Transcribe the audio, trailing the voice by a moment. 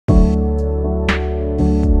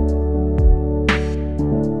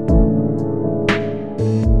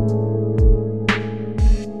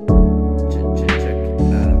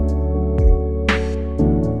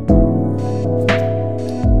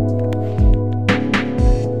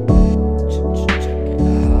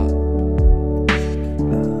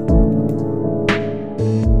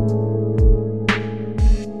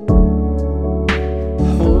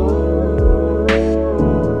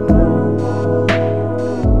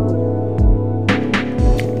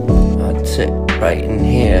right in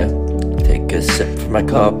here. Take a sip from my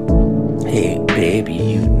cup. Hey baby,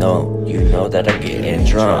 you know that I'm getting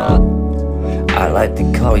drunk. I like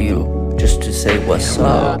to call you just to say what's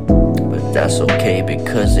up, but that's okay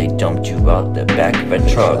because they dumped you out the back of a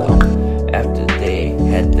truck after they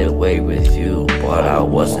had their way with you, but I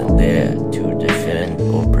wasn't there to defend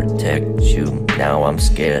or protect you. Now I'm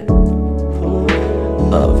scared of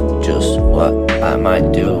just what I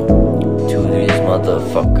might do to these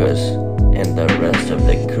motherfuckers and the rest of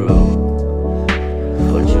the crew.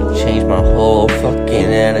 But you changed my whole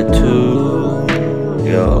fucking attitude,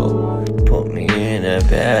 yo. Put me in a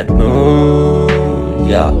bad mood,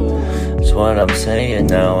 yeah. That's what I'm saying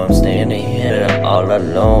now. I'm standing here all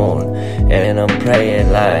alone, and I'm praying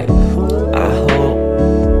like, I hope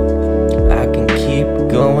I can keep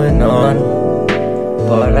going on,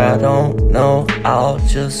 but I don't know. I'll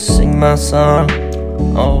just sing my song.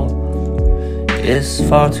 Oh, it's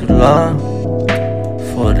far too long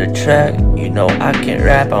for the track. You know I can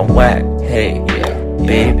rap, I'm whack. Hey, yeah,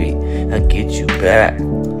 baby, I'll get you back.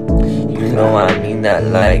 You know I mean that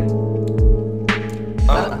like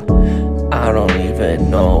I don't even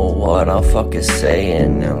know what I'm fucking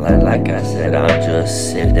saying. Like I said, I'm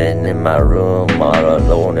just sitting in my room all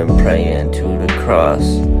alone and praying to the cross.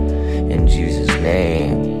 In Jesus'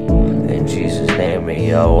 name,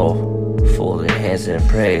 yo, fold your hands and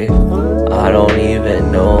pray. I don't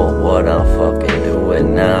even know what I'm fucking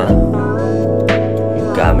doing now.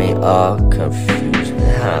 You got me all confused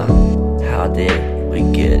now. How did we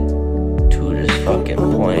get to this fucking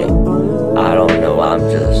point? I don't know, I'm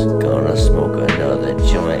just gonna smoke another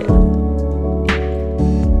joint.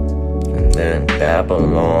 And then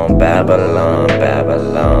Babylon, Babylon,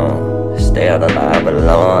 Babylon, stay out of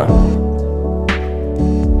Babylon.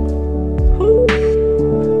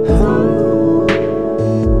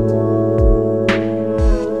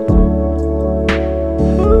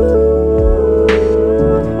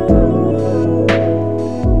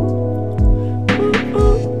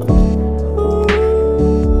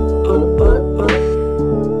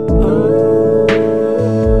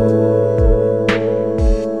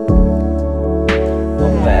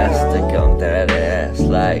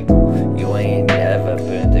 Like, you ain't never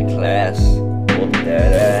been to class. Whoop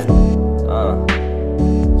that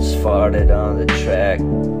just farted on the track.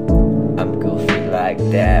 I'm goofy like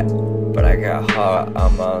that, but I got heart,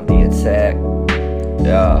 I'm on the attack.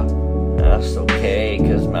 Yeah, that's okay,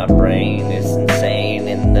 cause my brain is insane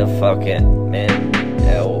in the fucking man.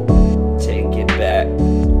 Yo, take it back.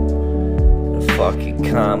 The fucking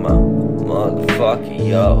comma, motherfucker,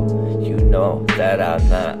 yo. You know that I'm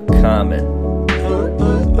not common.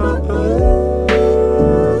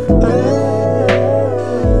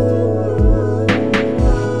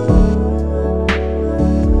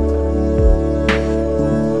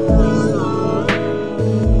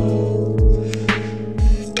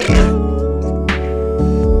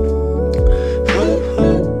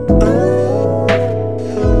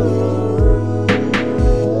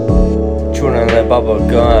 Chewing on that bubble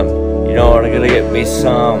gum, you know what, I'm gonna get me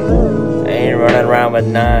some. I ain't running around with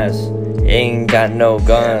knives. Ain't got no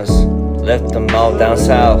guns, left them all down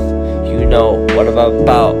south. You know what I'm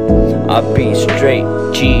about. I be straight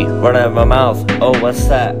G, running my mouth. Oh, what's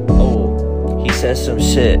that? Oh, he said some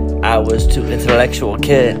shit. I was too intellectual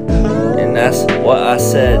kid, and that's what I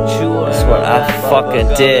said. That's what I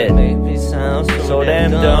fucking did. So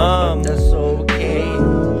damn dumb. That's okay.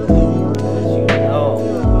 You know,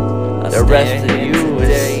 the rest of you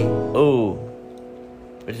is ooh.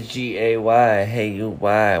 With the G-A-Y, hey you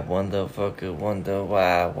why, wonder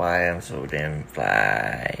why I'm so damn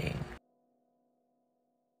fly.